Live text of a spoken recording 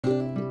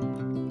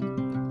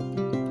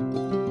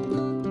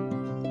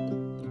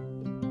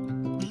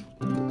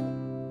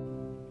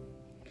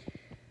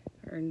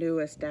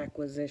newest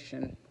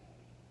acquisition.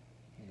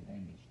 His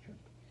name is Chirp.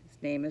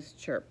 His name is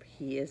Chirp.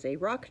 He is a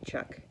rock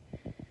chuck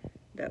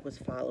that was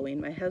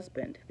following my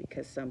husband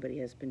because somebody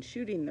has been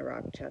shooting the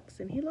rock chucks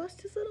and he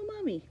lost his little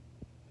mommy.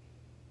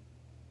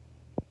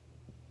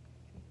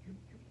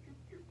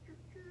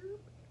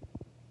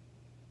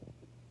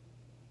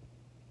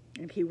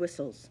 And he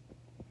whistles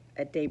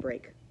at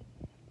daybreak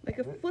like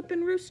a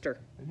flippin'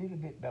 rooster. A little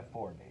bit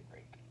before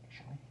daybreak,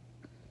 actually.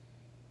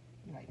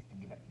 He likes to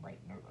get up bright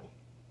and early.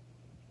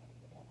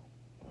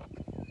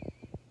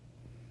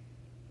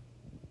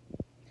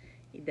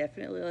 He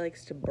definitely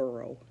likes to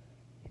burrow.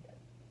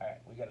 Alright,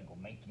 we gotta go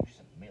make you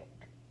some milk.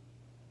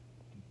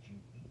 Did you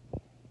eat?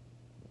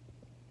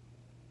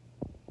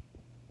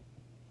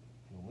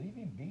 If you leave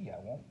him be, I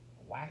won't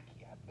whack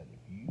you, but if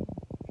you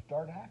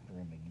start after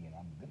him again,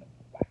 I'm gonna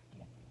whack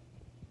you.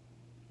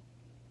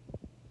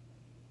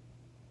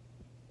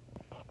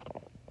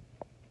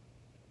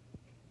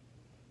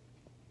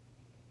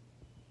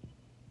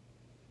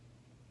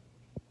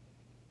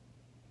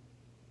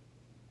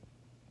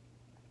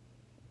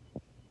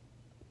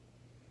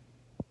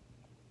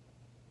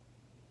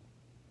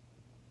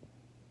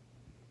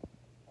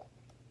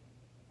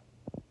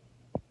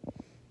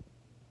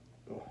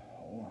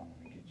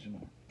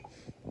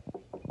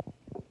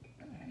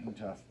 Hang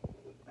tough.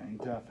 Hang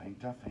tough, hang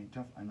tough, hang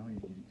tough. I know you're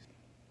getting...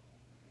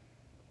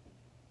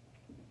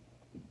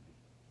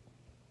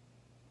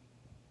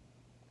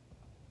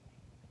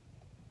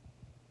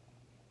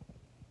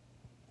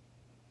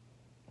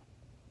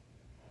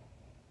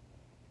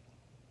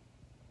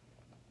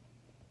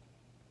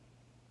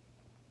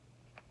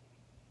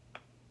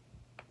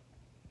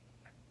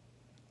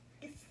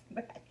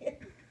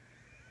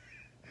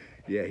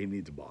 Yeah, he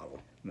needs a bottle,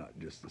 not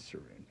just a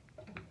syringe.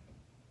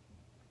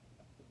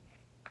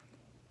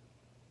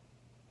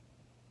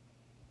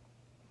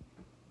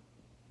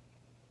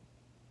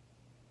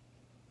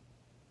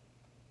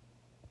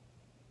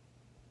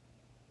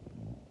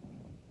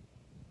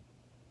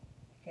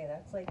 Okay,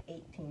 that's like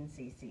 18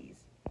 cc's.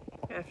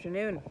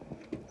 Afternoon.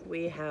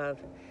 We have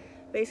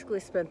basically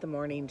spent the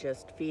morning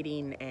just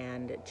feeding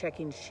and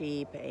checking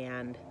sheep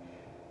and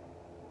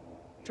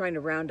trying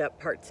to round up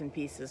parts and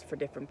pieces for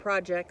different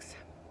projects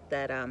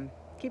that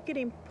keep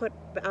getting put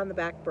on the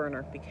back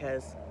burner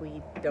because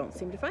we don't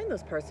seem to find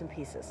those parts and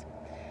pieces.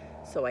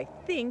 So I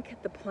think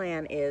the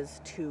plan is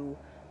to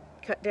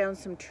cut down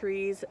some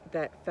trees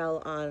that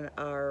fell on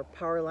our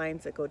power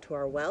lines that go to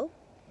our well,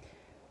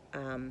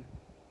 and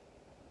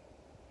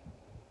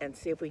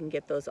see if we can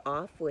get those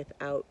off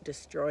without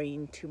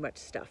destroying too much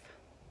stuff.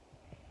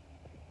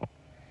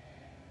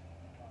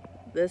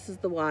 This is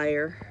the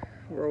wire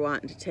we're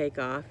wanting to take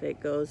off. It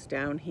goes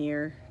down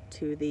here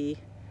to the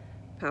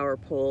power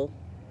pole,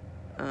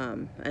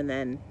 and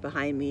then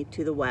behind me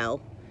to the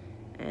well.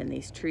 And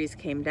these trees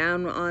came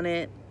down on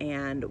it,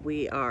 and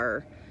we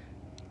are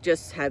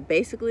have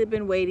basically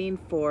been waiting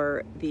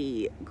for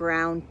the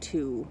ground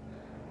to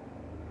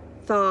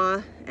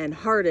thaw and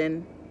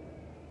harden.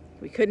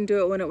 We couldn't do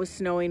it when it was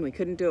snowing, we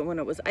couldn't do it when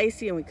it was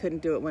icy, and we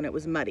couldn't do it when it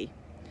was muddy.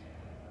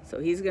 So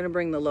he's gonna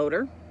bring the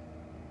loader.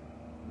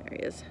 There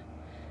he is.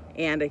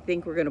 And I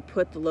think we're gonna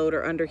put the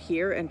loader under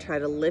here and try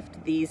to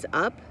lift these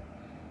up.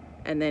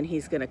 And then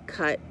he's gonna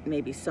cut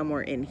maybe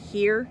somewhere in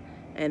here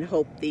and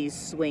hope these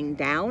swing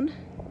down,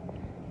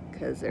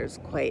 because there's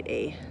quite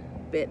a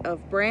bit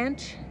of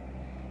branch,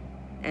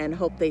 and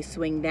hope they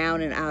swing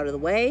down and out of the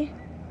way.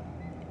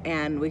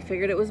 And we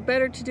figured it was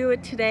better to do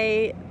it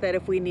today, that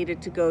if we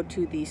needed to go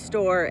to the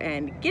store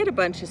and get a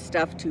bunch of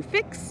stuff to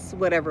fix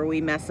whatever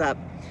we mess up,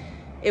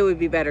 it would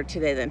be better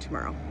today than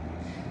tomorrow.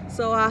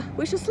 So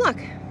wish us luck.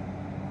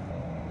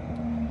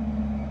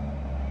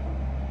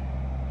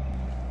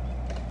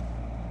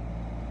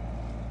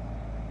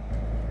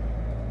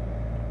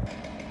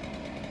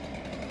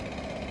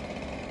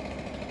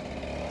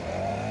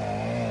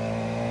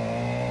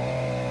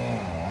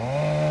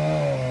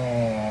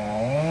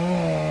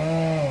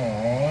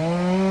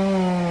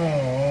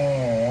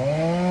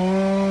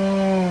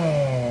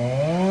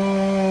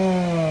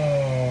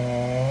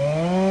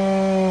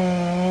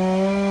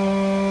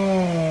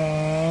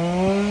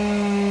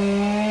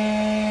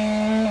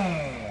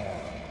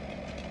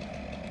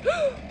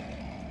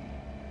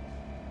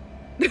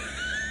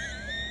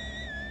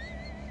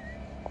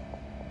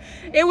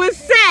 It was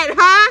set,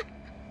 huh?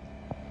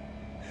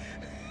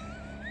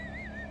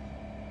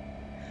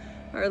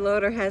 Our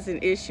loader has an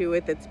issue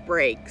with its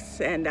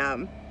brakes, and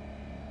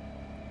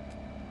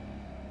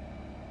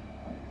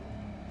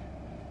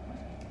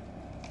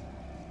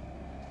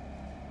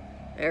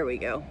there we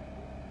go.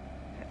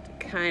 Have to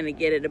kind of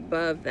get it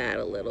above that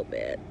a little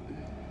bit.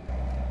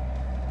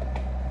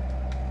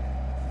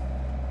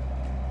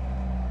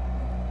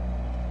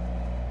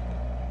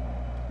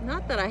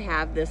 Not that I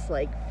have this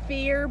like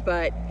fear,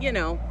 but you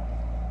know.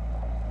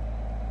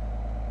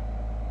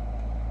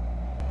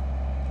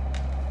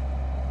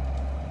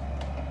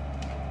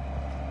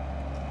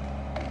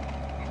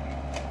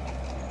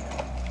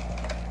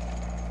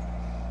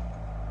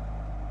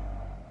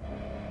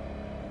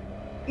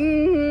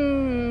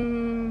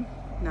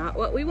 Not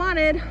what we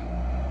wanted.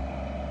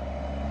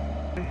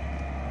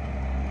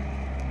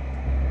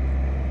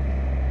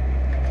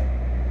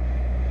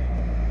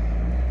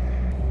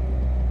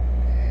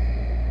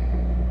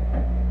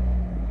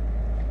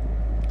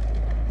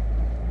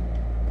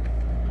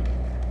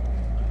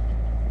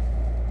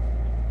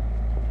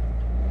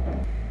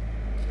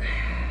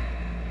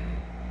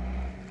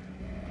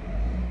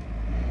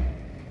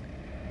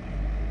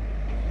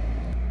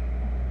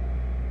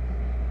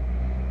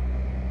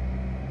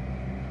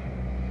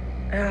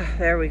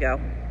 There we go.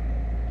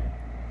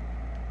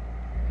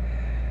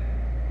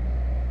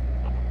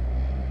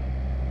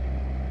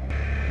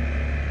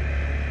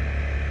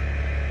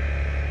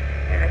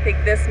 And I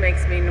think this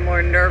makes me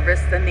more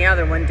nervous than the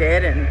other one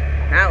did, and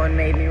that one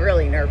made me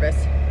really nervous.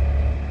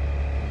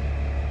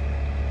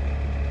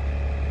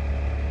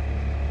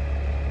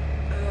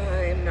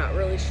 I'm not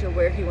really sure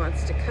where he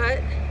wants to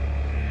cut.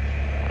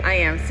 I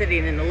am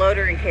sitting in the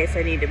loader in case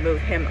I need to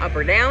move him up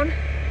or down,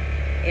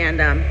 and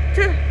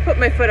to put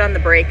my foot on the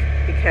brake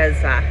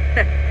because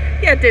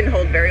yeah, it didn't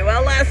hold very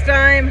well last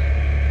time.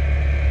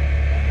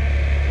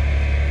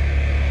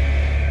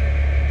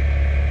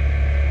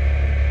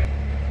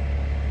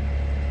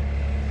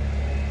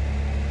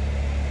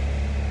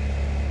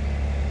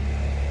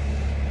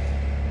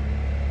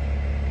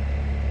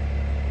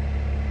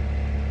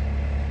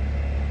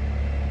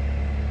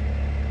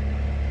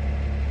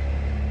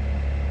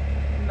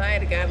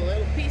 Might have got a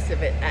little piece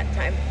of it that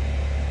time.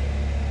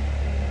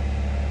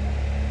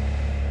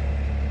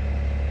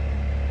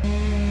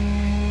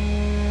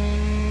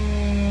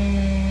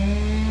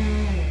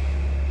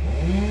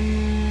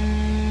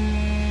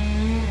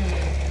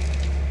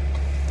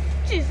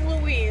 Jeez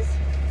Louise.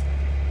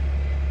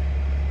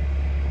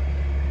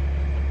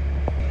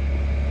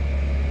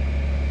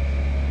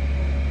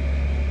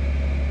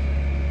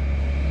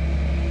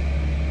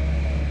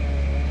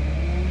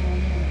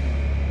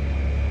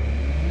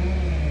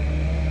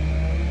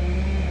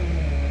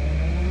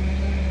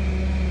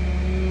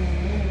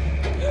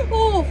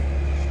 Oh,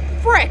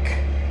 frick.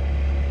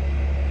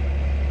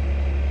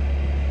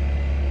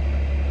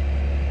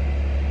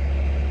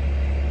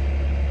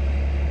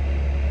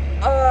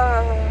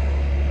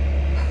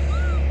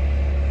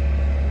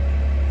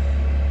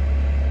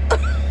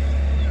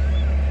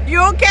 You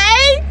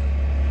okay?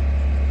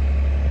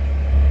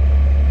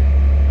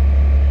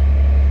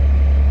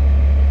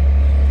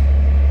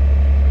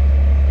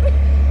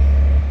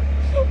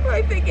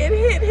 I think it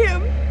hit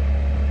him.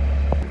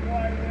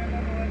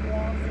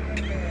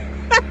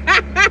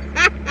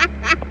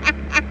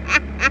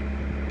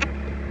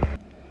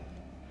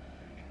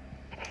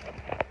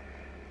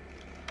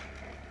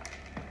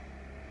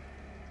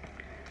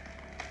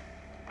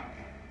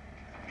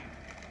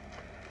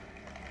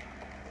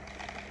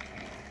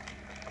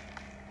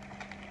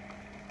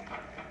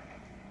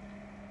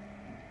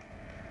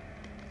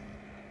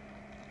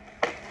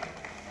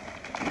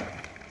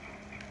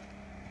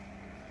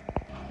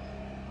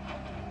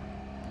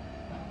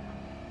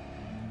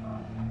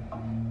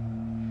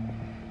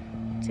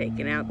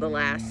 Taking out the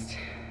last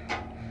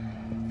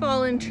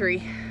fallen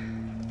tree.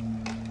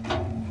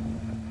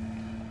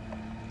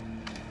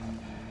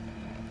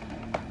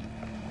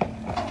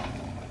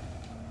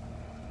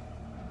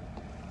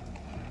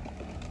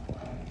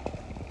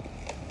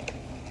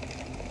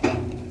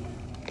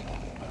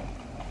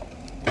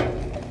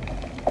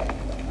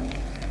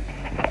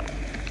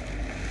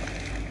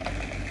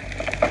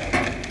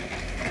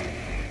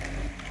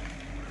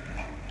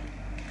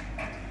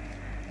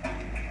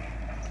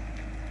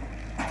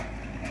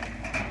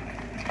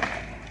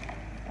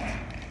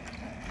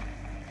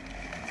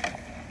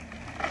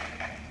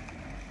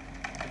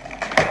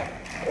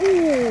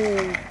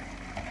 Ooh.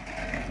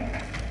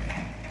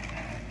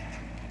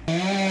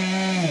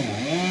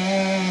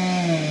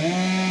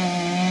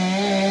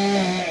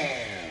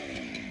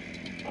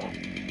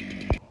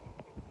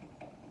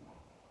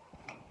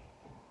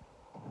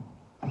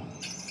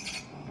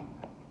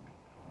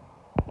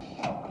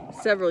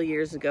 Several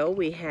years ago,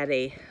 we had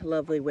a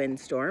lovely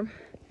windstorm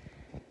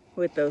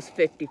with those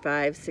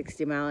 55,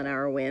 60 mile an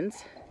hour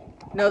winds.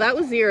 No, that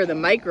was the year of the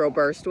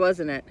microburst,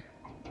 wasn't it?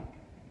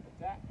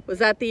 Was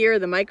that the year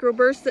of the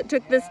microburst that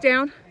took this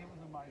down?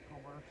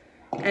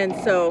 And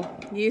so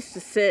you used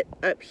to sit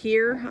up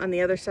here on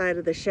the other side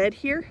of the shed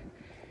here,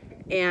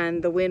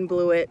 and the wind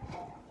blew it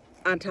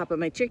on top of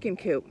my chicken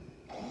coop.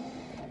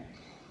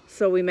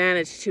 So we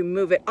managed to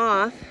move it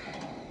off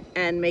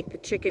and make the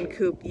chicken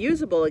coop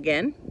usable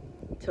again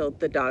until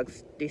the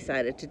dogs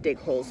decided to dig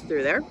holes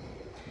through there.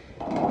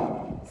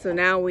 So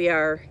now we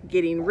are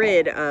getting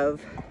rid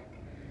of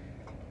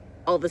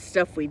all the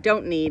stuff we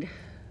don't need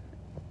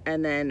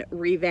and then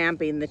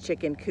revamping the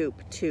chicken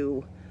coop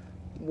to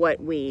what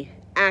we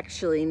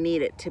actually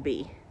need it to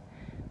be.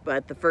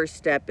 But the first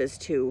step is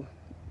to,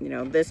 you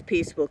know, this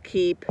piece we'll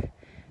keep.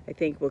 I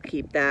think we'll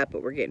keep that,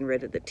 but we're getting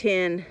rid of the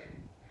tin.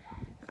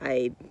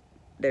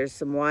 There's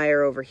some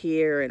wire over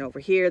here and over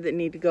here that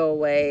need to go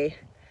away.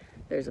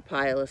 There's a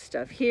pile of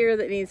stuff here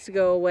that needs to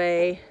go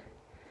away.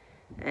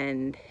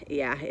 And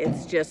yeah,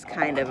 it's just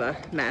kind of a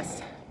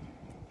mess.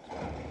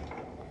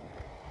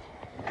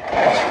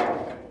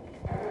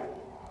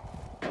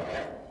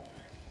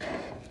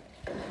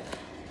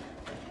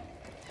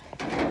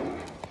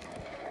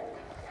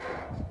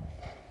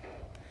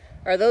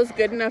 Are those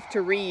good enough to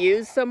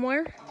reuse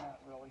somewhere? Not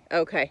really.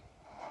 Okay.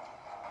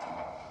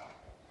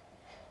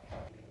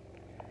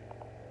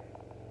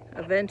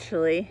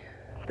 Eventually,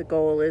 the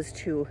goal is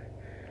to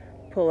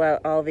pull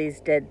out all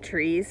these dead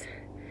trees,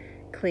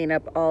 clean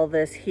up all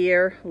this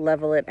here,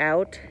 level it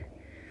out,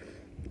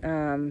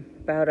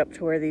 about up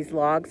to where these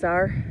logs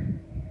are,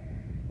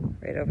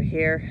 right over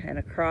here and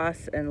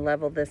across, and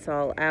level this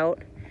all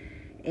out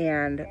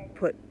and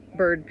put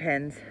bird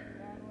pens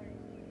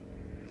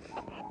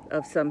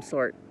of some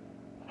sort.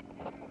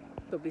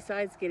 So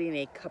besides getting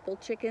a couple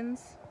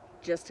chickens,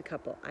 just a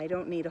couple, I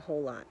don't need a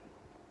whole lot,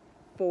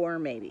 4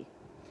 maybe.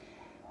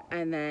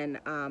 And then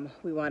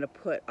we want to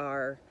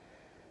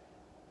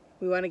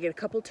get a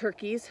couple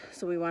turkeys,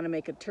 so we want to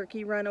make a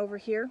turkey run over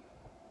here.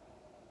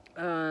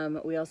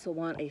 We also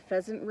want a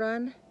pheasant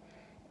run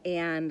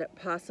and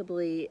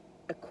possibly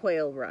a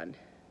quail run.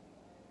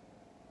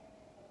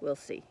 We'll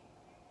see.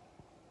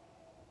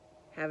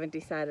 Haven't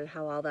decided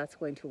how all that's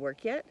going to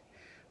work yet.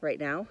 Right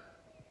now,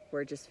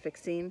 we're just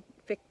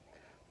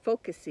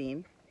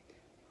focusing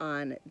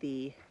on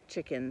the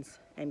chickens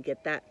and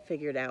get that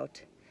figured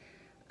out.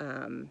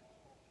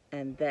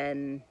 And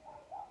then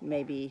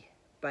maybe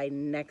by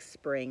next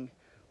spring,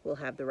 we'll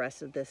have the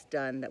rest of this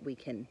done, that we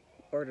can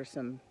order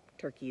some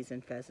turkeys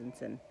and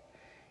pheasants and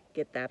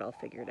get that all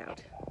figured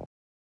out.